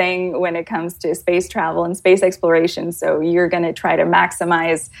important thing when it comes to space travel and space exploration. So you're going to try to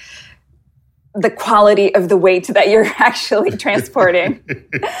maximize the quality of the weight that you're actually transporting.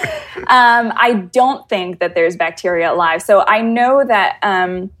 I don't think that there's bacteria alive. So I know that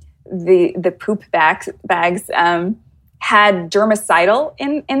the poop bags had germicidal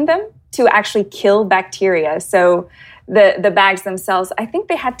in them to actually kill bacteria. So the bags themselves, I think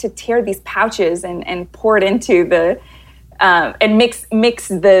they had to tear these pouches and pour it into the and mix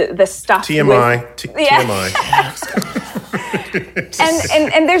the stuff. TMI.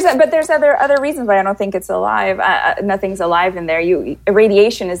 and there's other reasons why I don't think it's alive. Nothing's alive in there.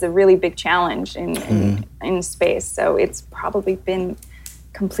 Irradiation is a really big challenge in space. So it's probably been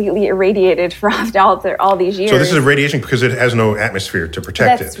completely irradiated for all these years. So this is radiation because it has no atmosphere to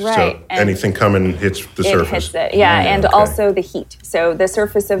protect it. That's right. So anything coming hits the surface. It hits it, and also the heat. So the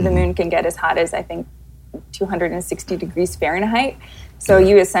surface of the moon can get as hot as, I think, 260 degrees Fahrenheit. So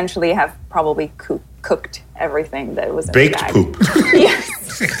you essentially have probably cooked everything that was in Baked the bag. poop. Yes.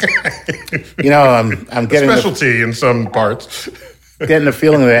 I'm getting Specialty in some parts. getting the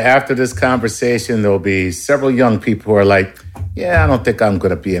feeling that after this conversation, there'll be several young people who are like, yeah, I don't think I'm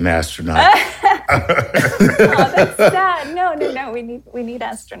going to be an astronaut. Oh, that's sad. No. We need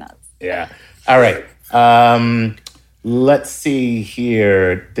astronauts. Yeah. All right. Let's see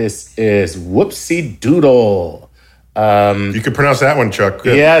here. This is Whoopsie Doodle. You could pronounce that one, Chuck.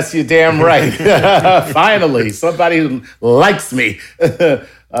 Good. Yes, you're damn right. Finally, somebody who likes me.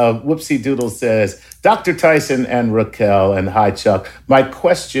 Whoopsie Doodle says, Dr. Tyson and Raquel and hi, Chuck. My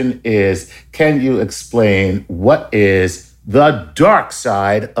question is, can you explain what is the dark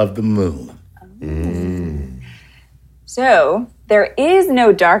side of the moon? So there is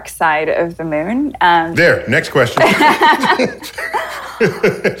no dark side of the moon. There, next question.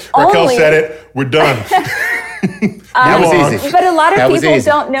 Raquel said it. We're done. That was easy. But a lot of people easy.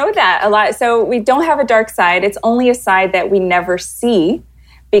 don't know that. So we don't have a dark side. It's only a side that we never see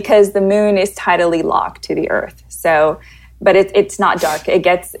because the moon is tidally locked to the Earth. So, but it's not dark. It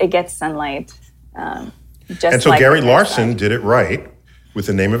gets sunlight. Just And so like Gary the dark Larson side. did it right with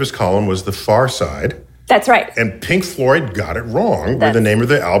the name of his column was The Far Side. That's right. And Pink Floyd got it wrong where the name of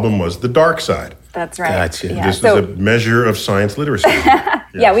the album was The Dark Side. That's right. Gotcha. Yeah. This So, is a measure of science literacy.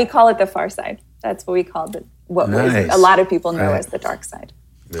 yeah, we call it the far side. That's what we called it. What Nice. a lot of people know Right. as the dark side.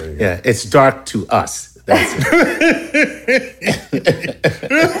 Yeah, it's dark to us. That's it.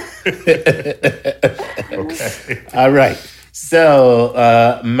 Okay. All right.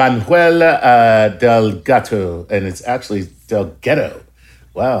 So, Manuel Delgado, and it's actually Delgado.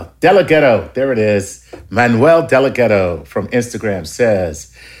 Wow. Delgado, there it is. Manuel Delgado from Instagram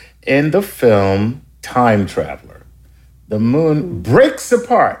says, in the film Time Traveler, the moon breaks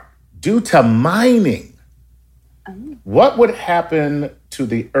apart due to mining. What would happen to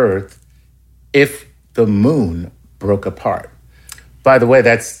the Earth if the moon broke apart? By the way,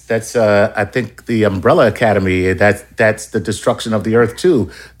 that's I think the Umbrella Academy, that's the destruction of the Earth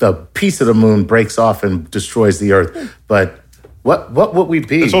too. The piece of the moon breaks off and destroys the Earth. But what would we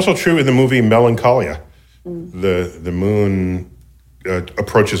be? It's also true in the movie Melancholia. The moon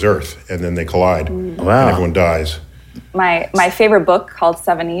approaches Earth and then they collide and everyone dies. My favorite book called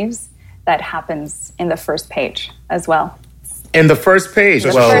Seven Eves, that happens in the first page as well. In the first page.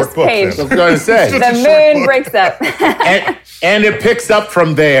 That's Well, a first short book. page. then. I was going to say. The moon breaks up. and it picks up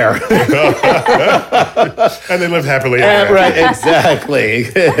from there. And they live happily ever after. Right, exactly.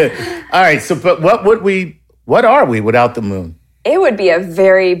 All right, so but what are we without the moon? It would be a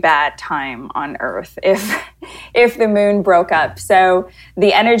very bad time on Earth if the moon broke up. So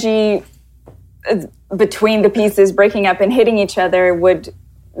the energy between the pieces breaking up and hitting each other would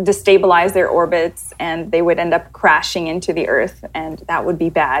destabilize their orbits and they would end up crashing into the Earth, and that would be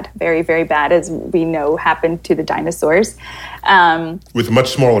bad, very, very bad, as we know happened to the dinosaurs. With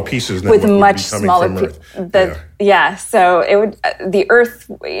much smaller pieces than With what would much be coming smaller from Earth. so it would the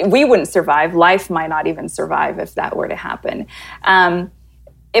Earth, we wouldn't survive. Life might not even survive if that were to happen.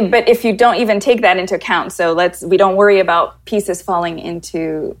 But if you don't even take that into account, so we don't worry about pieces falling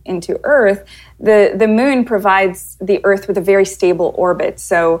into Earth. The moon provides the Earth with a very stable orbit.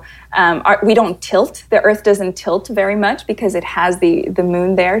 So we don't tilt. The Earth doesn't tilt very much because it has the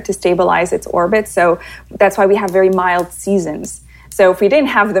moon there to stabilize its orbit. So that's why we have very mild seasons. So if we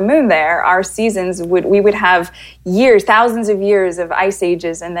didn't have the moon there, our seasons we would have years, thousands of years of ice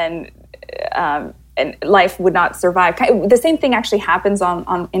ages, and then and life would not survive. The same thing actually happens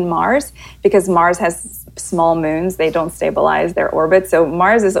in Mars, because Mars has small moons. They don't stabilize their orbit. So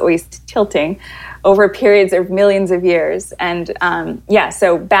Mars is always tilting over periods of millions of years. And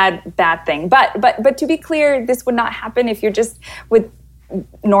so bad thing. But to be clear, this would not happen if you're just with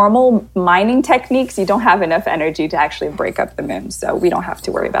normal mining techniques. You don't have enough energy to actually break up the moon. So we don't have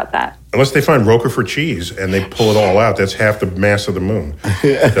to worry about that. Unless they find Roquefort cheese and they pull it all out, that's half the mass of the moon.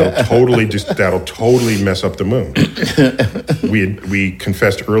 That'll totally mess up the moon. We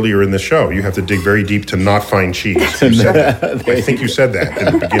confessed earlier in the show, you have to dig very deep to not find cheese. You said that. I think you said that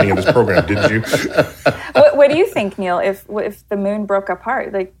in the beginning of this program, didn't you? What do you think, Neil? If the moon broke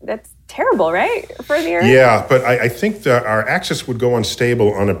apart, that's terrible, right, for the Earth? Yeah, but I think that our axis would go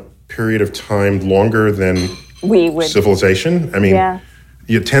unstable on a period of time longer than We would. civilization. I mean,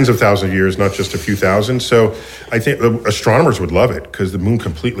 tens of thousands of years, not just a few thousand. So I think astronomers would love it because the moon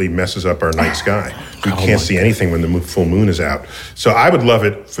completely messes up our night sky. We can't see anything when the full moon is out. So I would love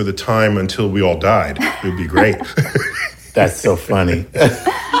it for the time until we all died. It would be great. That's so funny.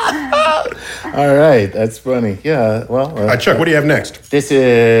 All right, that's funny. Yeah, well. Chuck, what do you have next? This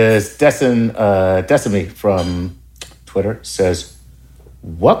is Decimi from Twitter says,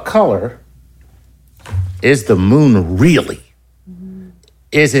 what color is the moon really?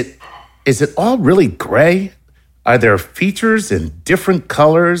 Is it all really gray? Are there features in different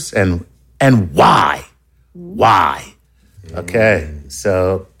colors, and why? Why? Okay,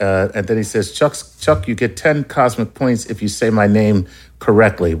 so and then he says, Chuck, you get 10 cosmic points if you say my name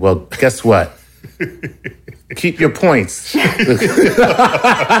correctly. Well, guess what? Keep your points, because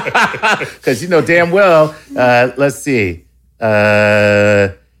you know damn well. Let's see,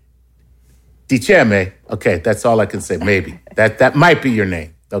 Diceme. Okay, that's all I can say. Maybe that might be your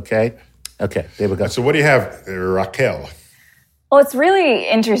name. Okay, there we go. So what do you have, Raquel? Well, what's really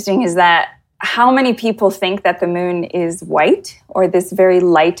interesting is that how many people think that the moon is white or this very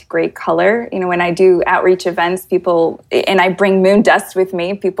light gray color. You know, when I do outreach events, people, and I bring moon dust with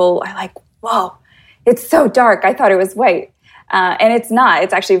me, people are like, whoa, it's so dark. I thought it was white. And it's not.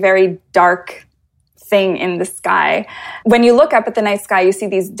 It's actually a very dark thing in the sky. When you look up at the night sky, you see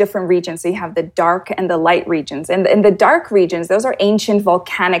these different regions. So you have the dark and the light regions. And in the dark regions, those are ancient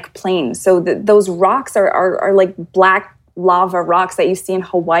volcanic plains. So those rocks are like black lava rocks that you see in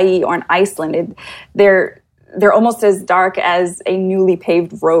Hawaii or in Iceland. They're almost as dark as a newly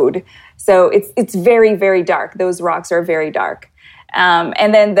paved road. So it's very, very dark. Those rocks are very dark.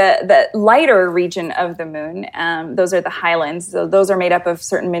 And then the lighter region of the moon, those are the highlands. So those are made up of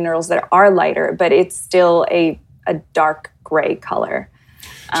certain minerals that are lighter, but it's still a dark gray color.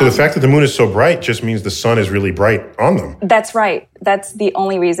 So the fact that the moon is so bright just means the sun is really bright on them. That's right. That's the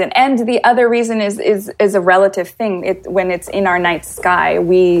only reason. And the other reason is a relative thing. When it's in our night sky,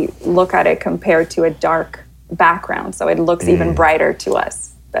 we look at it compared to a dark background. So it looks even brighter to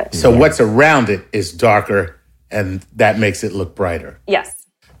us. So what's around it is darker, and that makes it look brighter. Yes.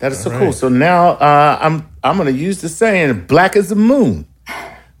 That is so cool. So now I'm going to use the saying, black as the moon.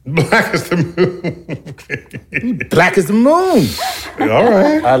 Black as the moon. Black as the moon. All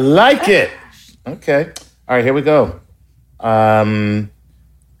right. I like it. Okay. All right, here we go.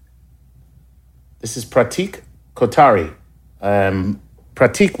 This is Pratik Kotari.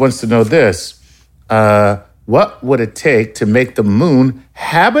 Pratik wants to know this. What would it take to make the moon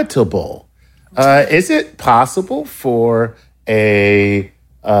habitable? Is it possible for a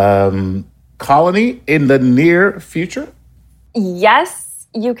colony in the near future? Yes.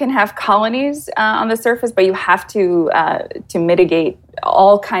 You can have colonies on the surface, but you have to mitigate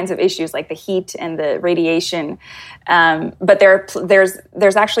all kinds of issues like the heat and the radiation. But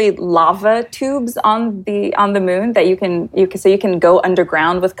there's actually lava tubes on the moon that you can go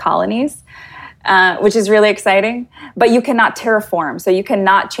underground with colonies, which is really exciting. But you cannot terraform, so you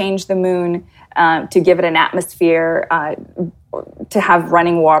cannot change the moon to give it an atmosphere, to have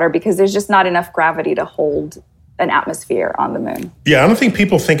running water, because there's just not enough gravity to hold an atmosphere on the moon. Yeah, I don't think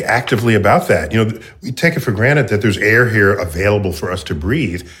people think actively about that. You know, we take it for granted that there's air here available for us to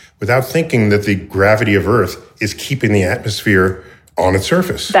breathe without thinking that the gravity of Earth is keeping the atmosphere on its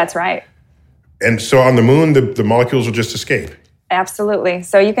surface. That's right. And so on the moon, the molecules will just escape. Absolutely.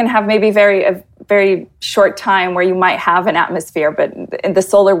 So you can have maybe a very short time where you might have an atmosphere, but the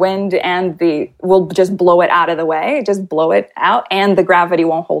solar wind will just blow it out of the way, just blow it out, and the gravity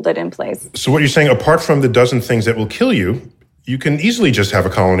won't hold it in place. So what you're saying, apart from the dozen things that will kill you, you can easily just have a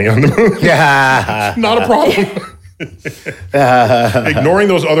colony on the moon. Yeah. Not a problem. Ignoring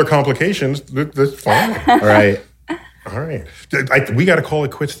those other complications, that's fine. Right. All right. We got to call it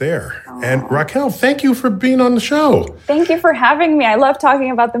quits there. Aww. And Raquel, thank you for being on the show. Thank you for having me. I love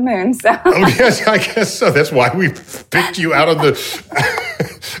talking about the moon. So. Oh, yes, I guess so. That's why we picked you out of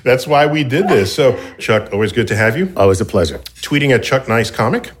the... That's why we did this. So, Chuck, always good to have you. Always a pleasure. Tweeting at Chuck Nice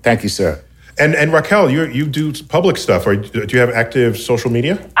Comic. Thank you, sir. And Raquel, you do public stuff. Do you have active social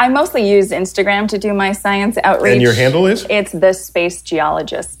media? I mostly use Instagram to do my science outreach. And your handle is? It's The Space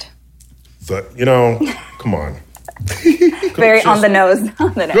Geologist. Come on. Very on the nose.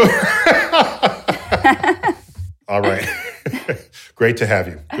 All right. Great to have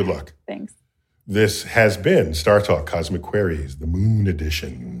you. Good luck. Thanks. This has been Star Talk Cosmic Queries, the Moon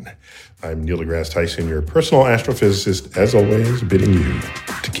Edition. I'm Neil deGrasse Tyson, your personal astrophysicist, as always, bidding you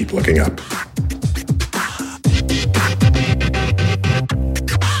to keep looking up.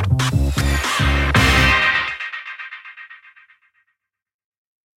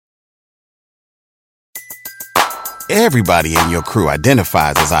 Everybody in your crew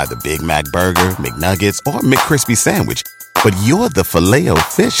identifies as either Big Mac Burger, McNuggets, or McCrispy Sandwich. But you're the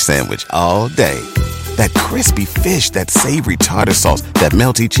Filet-O-Fish Sandwich all day. That crispy fish, that savory tartar sauce, that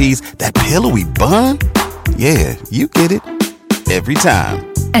melty cheese, that pillowy bun. Yeah, you get it. Every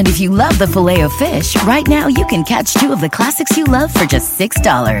time. And if you love the Filet-O-Fish, right now you can catch 2 of the classics you love for just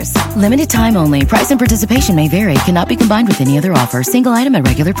 $6. Limited time only. Price and participation may vary. Cannot be combined with any other offer. Single item at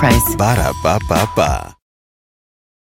regular price. Ba-da-ba-ba-ba.